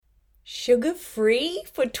Sugar-free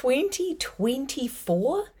for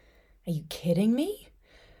 2024? Are you kidding me?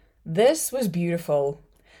 This was beautiful.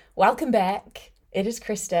 Welcome back. It is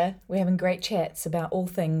Krista. We're having great chats about all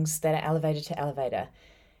things that are elevator to elevator.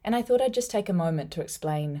 And I thought I'd just take a moment to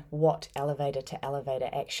explain what elevator to elevator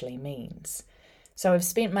actually means. So I've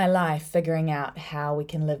spent my life figuring out how we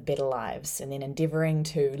can live better lives and then endeavoring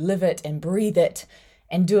to live it and breathe it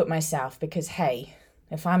and do it myself because, hey,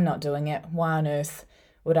 if I'm not doing it, why on earth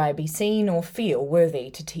would I be seen or feel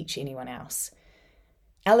worthy to teach anyone else?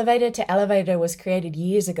 Elevator to Elevator was created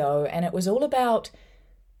years ago, and it was all about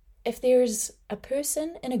if there's a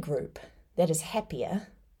person in a group that is happier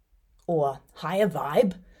or higher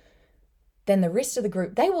vibe than the rest of the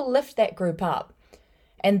group, they will lift that group up.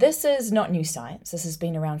 And this is not new science. This has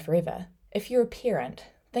been around forever. If you're a parent,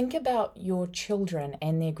 think about your children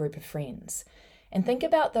and their group of friends. And think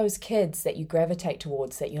about those kids that you gravitate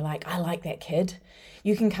towards that you're like, I like that kid.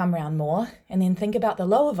 You can come around more. And then think about the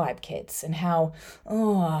lower vibe kids and how,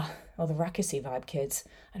 or the ruckusy vibe kids.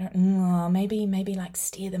 Maybe like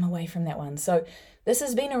steer them away from that one. So this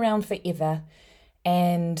has been around forever.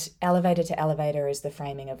 And elevator to elevator is the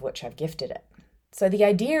framing of which I've gifted it. So the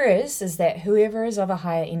idea is that whoever is of a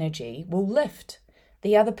higher energy will lift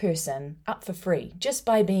the other person up for free just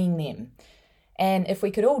by being them. And if we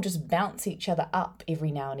could all just bounce each other up every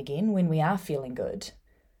now and again when we are feeling good,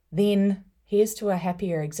 then here's to a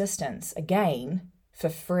happier existence again for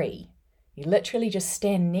free. You literally just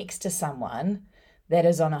stand next to someone that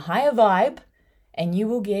is on a higher vibe and you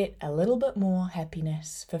will get a little bit more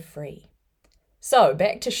happiness for free. So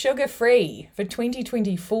back to sugar-free for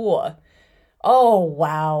 2024. Oh,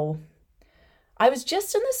 wow. I was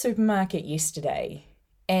just in the supermarket yesterday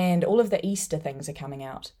and all of the Easter things are coming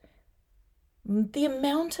out. The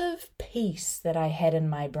amount of peace that I had in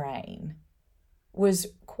my brain was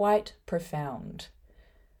quite profound.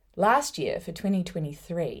 Last year, for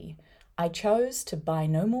 2023, I chose to buy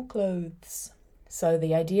no more clothes. So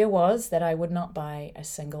the idea was that I would not buy a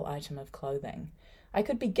single item of clothing. I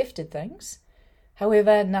could be gifted things.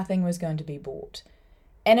 However, nothing was going to be bought.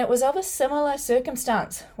 And it was of a similar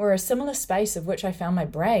circumstance or a similar space of which I found my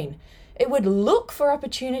brain. It would look for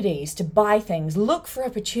opportunities to buy things, look for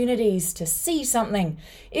opportunities to see something.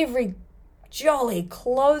 Every jolly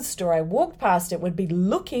clothes store I walked past, it would be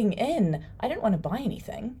looking in. I didn't want to buy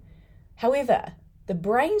anything. However, the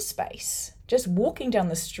brain space, just walking down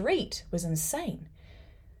the street, was insane.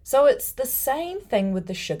 So it's the same thing with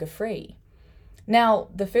the sugar-free. Now,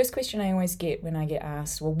 the first question I always get when I get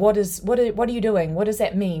asked, well, what are you doing? What does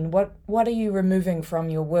that mean? What are you removing from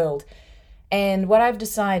your world? And what I've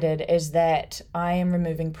decided is that I am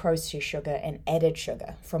removing processed sugar and added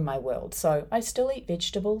sugar from my world. So I still eat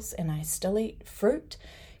vegetables and I still eat fruit,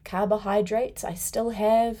 carbohydrates I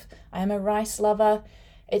am a rice lover.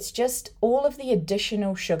 It's just all of the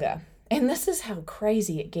additional sugar. And this is how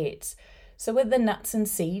crazy it gets. So with the nuts and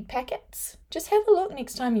seed packets, just have a look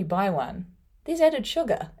next time you buy one. There's added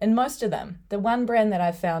sugar in most of them. The one brand that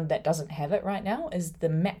I've found that doesn't have it right now is the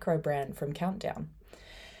macro brand from Countdown.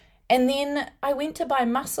 And then I went to buy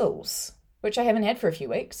mussels, which I haven't had for a few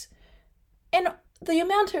weeks. And the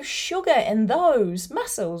amount of sugar in those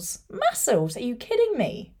mussels, are you kidding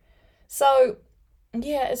me? So,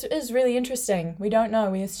 yeah, it is really interesting. We don't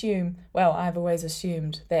know, we assume, well, I've always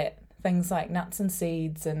assumed that things like nuts and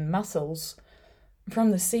seeds and mussels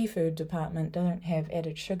from the seafood department don't have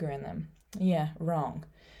added sugar in them. Yeah, wrong.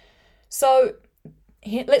 So,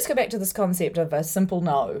 let's go back to this concept of a simple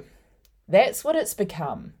no. That's what it's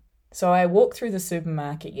become. So I walked through the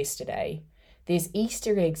supermarket yesterday. There's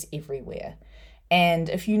Easter eggs everywhere. And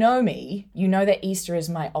if you know me, you know that Easter is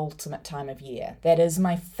my ultimate time of year. That is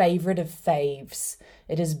my favorite of faves.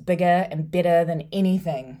 It is bigger and better than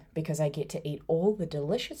anything because I get to eat all the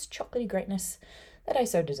delicious chocolatey greatness that I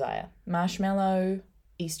so desire. Marshmallow,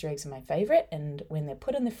 Easter eggs are my favorite. And when they're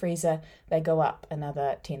put in the freezer, they go up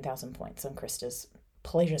another 10,000 points on Krista's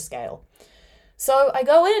pleasure scale. So I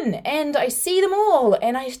go in and I see them all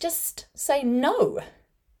and I just say no.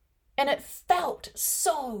 And it felt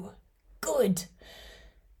so good.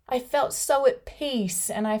 I felt so at peace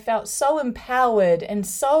and I felt so empowered and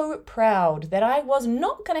so proud that I was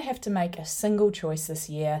not going to have to make a single choice this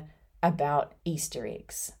year about Easter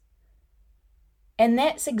eggs. And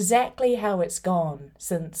that's exactly how it's gone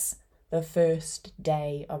since the first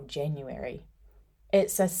day of January.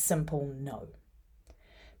 It's a simple no.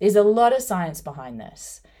 There's a lot of science behind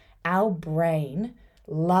this. Our brain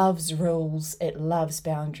loves rules, it loves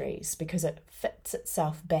boundaries because it fits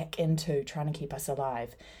itself back into trying to keep us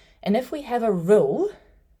alive. And if we have a rule,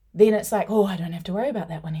 then it's like, I don't have to worry about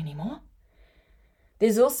that one anymore.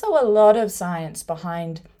 There's also a lot of science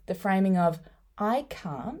behind the framing of I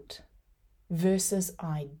can't versus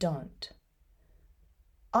I don't.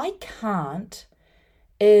 I can't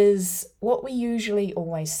is what we usually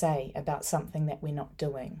always say about something that we're not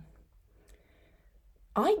doing.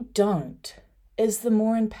 I don't is the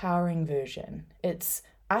more empowering version. It's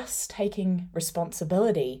us taking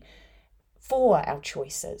responsibility for our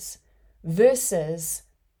choices versus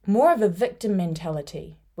more of a victim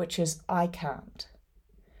mentality, which is I can't.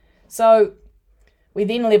 So we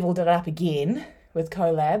then leveled it up again with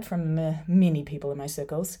collab from many people in my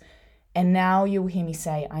circles, and now you'll hear me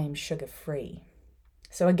say I am sugar-free.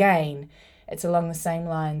 So again, it's along the same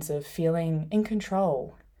lines of feeling in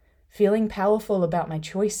control, feeling powerful about my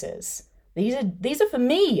choices. These are for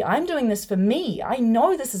me. I'm doing this for me. I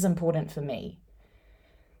know this is important for me.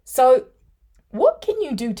 So what can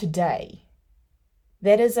you do today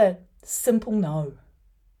that is a simple no?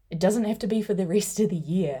 It doesn't have to be for the rest of the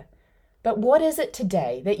year. But what is it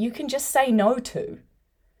today that you can just say no to?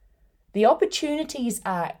 The opportunities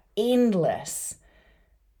are endless.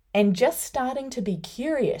 And just starting to be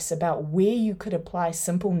curious about where you could apply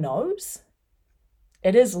simple no's,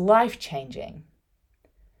 it is life-changing.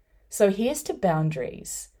 So here's to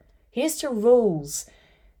boundaries. Here's to rules.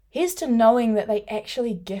 Here's to knowing that they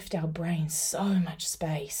actually gift our brain so much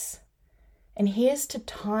space. And here's to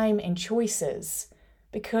time and choices,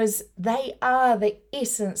 because they are the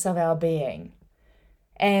essence of our being.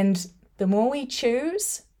 And the more we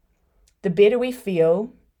choose, the better we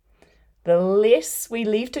feel. The less we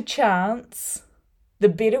leave to chance, the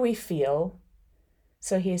better we feel.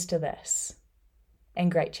 So here's to this.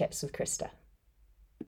 And great chats with Krista.